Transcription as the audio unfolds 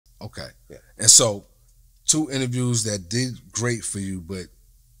Okay. Yeah. And so, 2 interviews that did great for you, but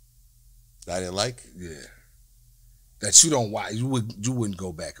I didn't like. yeah, that you don't watch. You wouldn't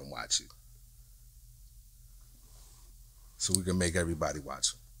go back and watch it. So we can make everybody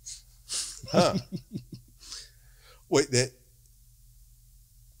watch them. Huh. Wait, that.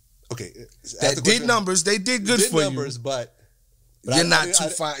 Okay. That did numbers. They did good for numbers, you. But you're not too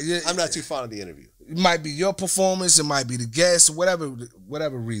fond. I'm not too fond of the interview. It might be your performance. It might be the guest.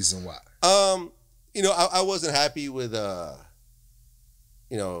 Whatever reason why. You know, I wasn't happy with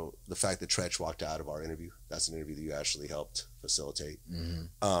you know, the fact that Treach walked out of our interview. That's an interview that you actually helped facilitate.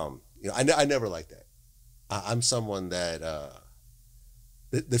 Mm-hmm. You know, I never liked that. I'm someone that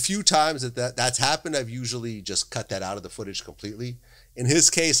the few times that's happened, I've usually just cut that out of the footage completely. In his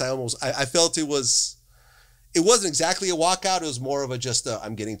case, I felt it wasn't exactly a walkout. It was more of a just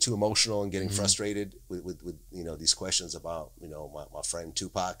I'm getting too emotional and getting frustrated with you know, these questions about, you know, my friend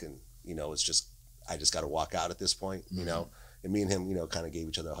Tupac, and you know, I just got to walk out at this point, you know. And me and him, you know, kind of gave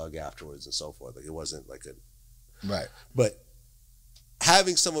each other a hug afterwards and so forth. Like, it wasn't like a right. But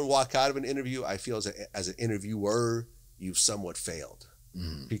having someone walk out of an interview, I feel as an interviewer, you've somewhat failed,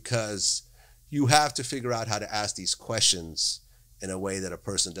 because you have to figure out how to ask these questions in a way that a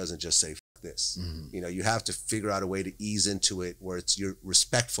person doesn't just say "F this." You know, you have to figure out a way to ease into it where you're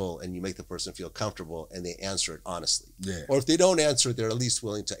respectful and you make the person feel comfortable and they answer it honestly. Yeah. Or if they don't answer it, they're at least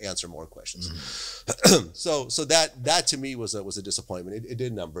willing to answer more questions. So that to me was a disappointment. It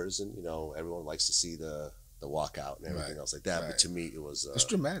did numbers, and you know, everyone likes to see the walkout and everything else like that. But to me, it was it's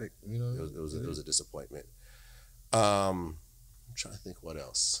dramatic. You know, it was a disappointment. I'm trying to think what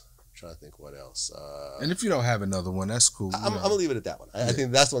else. And if you don't have another one, that's cool. I'm gonna leave it at that one. I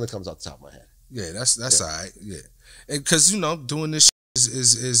think that's the one that comes off the top of my head. Yeah, that's all right. Yeah, because you know, doing this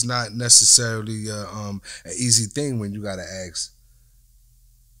is not necessarily an easy thing when you gotta ask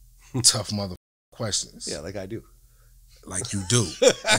tough mother questions. Yeah, like I do. Like you do.